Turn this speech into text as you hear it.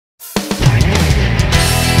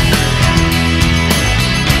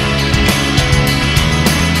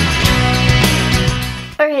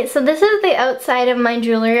outside of my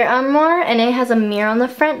jewelry armoire, and it has a mirror on the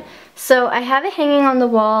front. So I have it hanging on the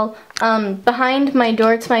wall behind my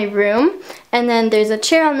door to my room, and then there's a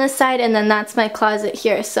chair on this side, and then that's my closet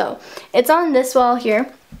here. So it's on this wall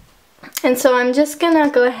here. And so I'm just gonna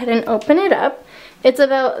go ahead and open it up. It's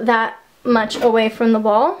about that much away from the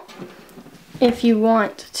wall, if you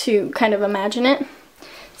want to kind of imagine it.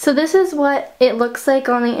 So this is what it looks like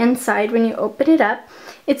on the inside when you open it up.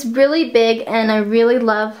 It's really big, and I really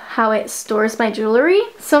love how it stores my jewelry.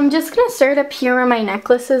 So I'm just gonna start up here where my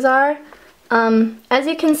necklaces are. As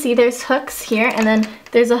you can see, there's hooks here, and then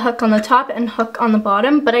there's a hook on the top and hook on the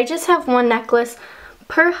bottom, but I just have one necklace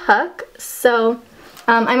per hook. So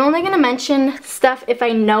I'm only gonna mention stuff if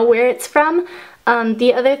I know where it's from.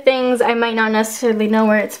 The other things I might not necessarily know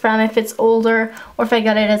where it's from, if it's older or if I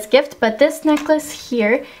got it as a gift, but this necklace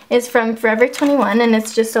here is from Forever 21, and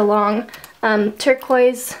it's just a long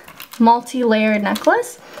turquoise multi-layered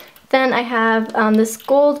necklace. Then I have this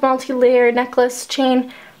gold multi-layered necklace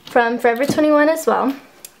chain from Forever 21 as well.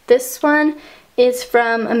 This one is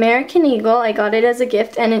from American Eagle. I got it as a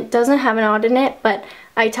gift, and it doesn't have an knot in it, but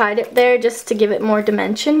I tied it there just to give it more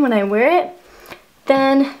dimension when I wear it.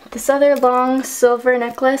 Then this other long silver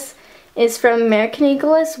necklace is from American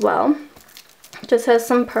Eagle as well. Just has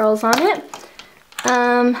some pearls on it.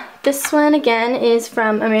 This one again is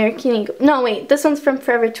from American Eagle. No, wait, this one's from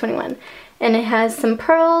Forever 21. And it has some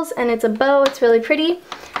pearls, and it's a bow. It's really pretty.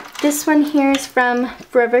 This one here is from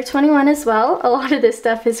Forever 21 as well. A lot of this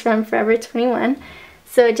stuff is from Forever 21.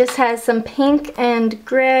 So it just has some pink and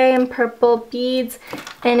gray and purple beads,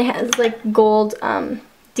 and it has like gold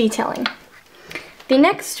detailing. The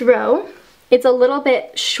next row, it's a little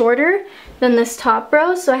bit shorter than this top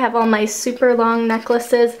row, so I have all my super long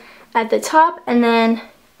necklaces at the top, and then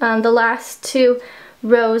the last two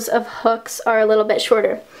rows of hooks are a little bit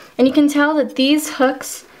shorter. And you can tell that these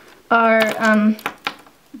hooks are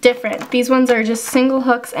different. These ones are just single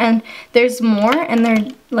hooks, and there's more, and they're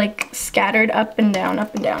like scattered up and down,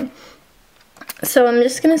 up and down. So I'm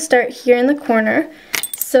just gonna start here in the corner.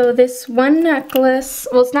 So this one necklace,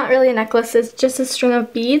 well, it's not really a necklace, it's just a string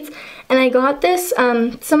of beads, and I got this,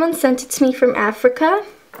 someone sent it to me from Africa.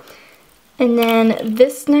 And then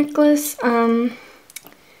this necklace, I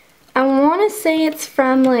want to say it's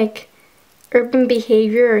from like Urban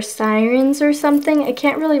Behavior or Sirens or something. I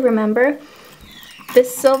can't really remember.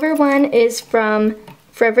 This silver one is from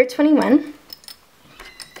Forever 21.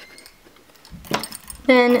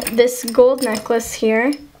 Then this gold necklace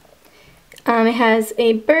here, it has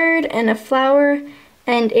a bird and a flower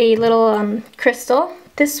and a little crystal.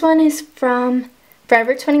 This one is from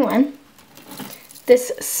Forever 21.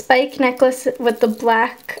 This spike necklace with the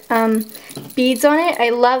black beads on it. I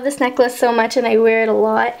love this necklace so much, and I wear it a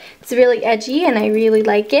lot. It's really edgy, and I really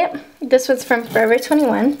like it. This one's from Forever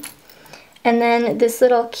 21. And then this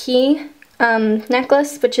little key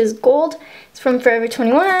necklace, which is gold, it's from Forever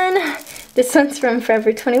 21. This one's from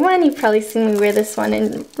Forever 21. You've probably seen me wear this one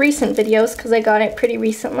in recent videos because I got it pretty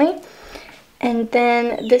recently. And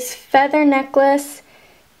then this feather necklace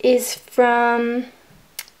is from,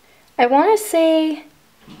 I want to say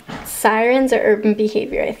Sirens or Urban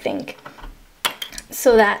Behavior, I think.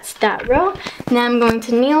 So that's that row. Now I'm going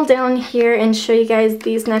to kneel down here and show you guys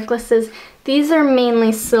these necklaces. These are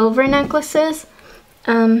mainly silver necklaces.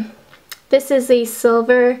 This is a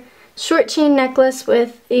silver short chain necklace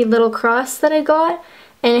with a little cross that I got,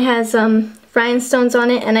 and it has rhinestones on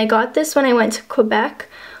it, and I got this when I went to Quebec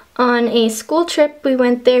on a school trip. We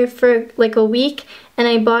went there for like a week, and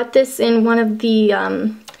I bought this in one of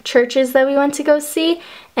the churches that we went to go see,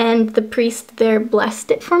 and the priest there blessed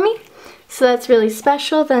it for me. So that's really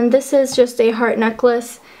special. Then this is just a heart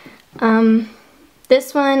necklace.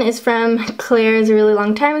 This one is from Claire's a really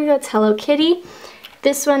long time ago. It's Hello Kitty.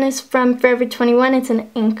 This one is from Forever 21. It's an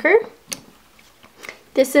anchor.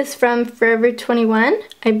 This is from Forever 21,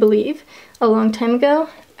 I believe, a long time ago.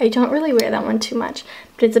 I don't really wear that one too much,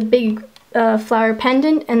 but it's a big flower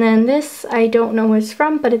pendant. And then this, I don't know where it's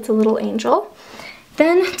from, but it's a little angel.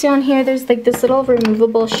 Then down here, there's like this little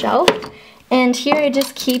removable shelf. And here I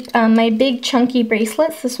just keep my big chunky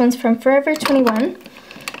bracelets. This one's from Forever 21.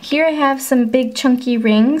 Here I have some big chunky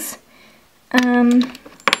rings. Oops,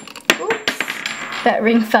 that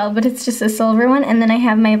ring fell, but it's just a silver one. And then I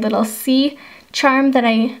have my little C charm that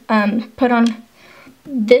I put on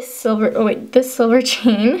this silver, this silver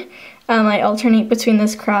chain. I alternate between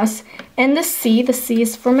this cross and the C. The C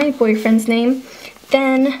is for my boyfriend's name.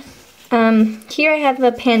 Then here I have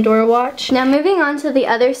the Pandora watch. Now moving on to the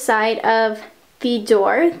other side of the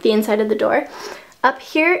door, the inside of the door. Up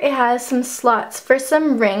here it has some slots for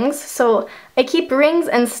some rings. So I keep rings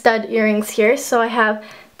and stud earrings here. So I have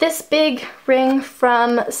this big ring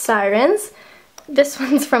from Sirens. This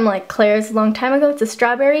one's from like Claire's a long time ago. It's a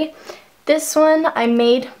strawberry. This one I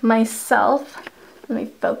made myself. Let me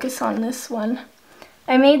focus on this one.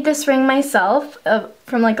 I made this ring myself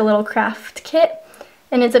from like a little craft kit.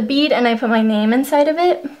 And it's a bead and I put my name inside of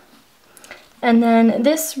it. And then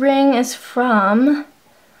this ring is from,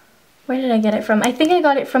 where did I get it from? I think I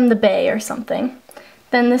got it from the Bay or something.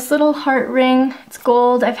 Then this little heart ring, it's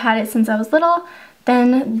gold. I've had it since I was little.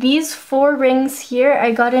 Then these 4 rings here,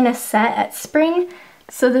 I got in a set at Spring.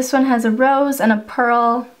 So this one has a rose and a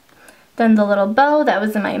pearl. Then the little bow, that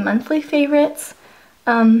was in my monthly favorites.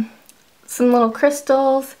 Some little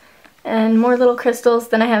crystals and more little crystals.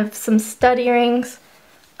 Then I have some stud earrings,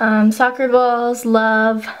 soccer balls,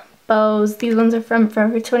 love, bows. These ones are from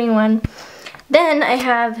Forever 21. Then I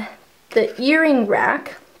have the earring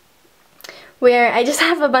rack, where I just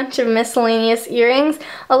have a bunch of miscellaneous earrings.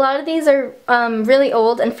 A lot of these are really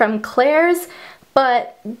old and from Claire's,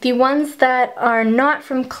 but the ones that are not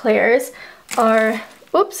from Claire's are,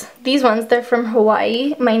 oops, these ones, they're from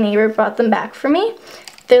Hawaii. My neighbor brought them back for me.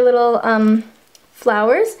 They're little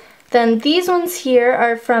flowers. Then these ones here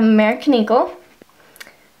are from American Eagle.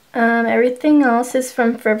 Everything else is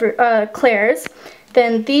from Claire's.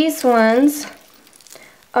 Then these ones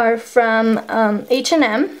are from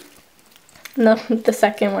H&M. No, the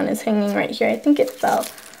second one is hanging right here. I think it fell.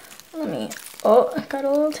 Oh, I got a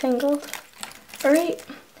little tangled. Alright.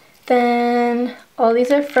 Then all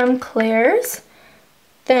these are from Claire's.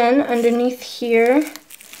 Then underneath here,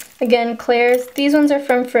 again, Claire's. These ones are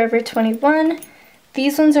from Forever 21.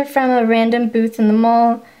 These ones are from a random booth in the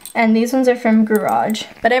mall. And these ones are from Garage.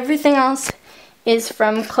 But everything else is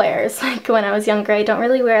from Claire's. Like when I was younger, I don't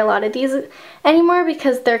really wear a lot of these anymore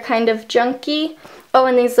because they're kind of junky. Oh,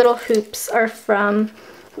 and these little hoops are from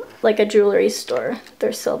like a jewelry store.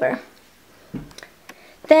 They're silver.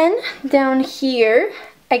 Then down here,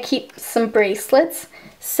 I keep some bracelets.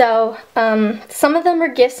 So some of them are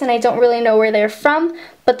gifts and I don't really know where they're from,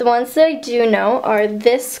 but the ones that I do know are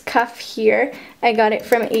this cuff here. I got it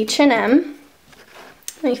from H&M.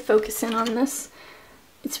 Let me focus in on this.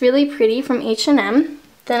 It's really pretty, from H&M.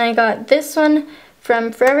 Then I got this one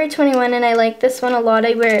from Forever 21 and I like this one a lot.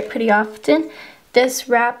 I wear it pretty often. This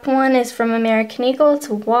wrap one is from American Eagle. It's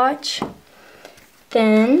a watch.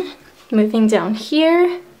 Then moving down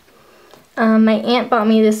here, my aunt bought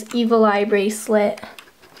me this evil eye bracelet.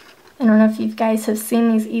 I don't know if you guys have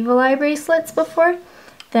seen these evil eye bracelets before.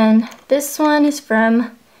 Then this one is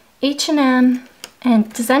from H&M.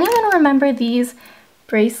 And does anyone remember these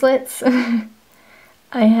bracelets?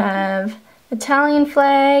 I have Italian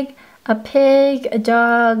flag, a pig, a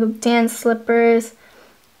dog, dance slippers,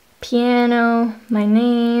 piano, my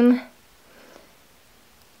name.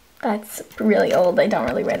 That's really old. I don't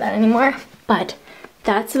really wear that anymore. But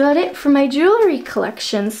that's about it for my jewelry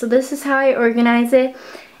collection. So this is how I organize it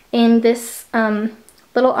in this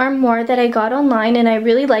little armoire that I got online, and I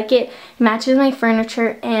really like it. It matches my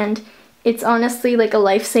furniture and it's honestly like a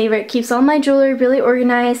lifesaver. It keeps all my jewelry really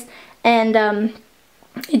organized and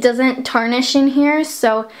it doesn't tarnish in here,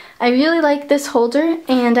 so I really like this holder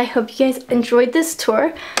and I hope you guys enjoyed this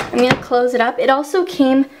tour. I'm going to close it up. It also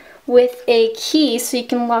came with a key so you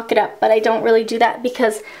can lock it up, but I don't really do that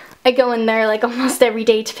because I go in there like almost every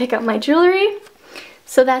day to pick up my jewelry.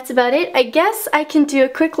 So that's about it. I guess I can do a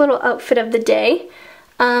quick little outfit of the day.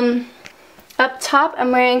 Up top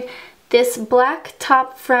I'm wearing this black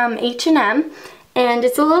top from H&M and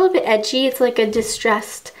it's a little bit edgy. It's like a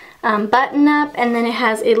distressed button up, and then it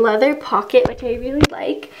has a leather pocket which I really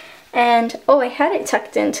like. And oh, I had it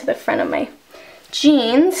tucked into the front of my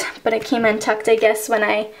jeans, but it came untucked I guess when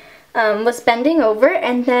I was bending over.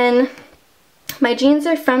 And then my jeans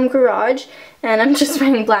are from Garage and I'm just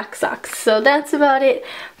wearing black socks. So that's about it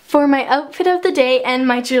for my outfit of the day and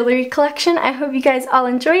my jewelry collection. I hope you guys all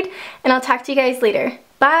enjoyed and I'll talk to you guys later.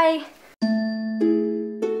 Bye!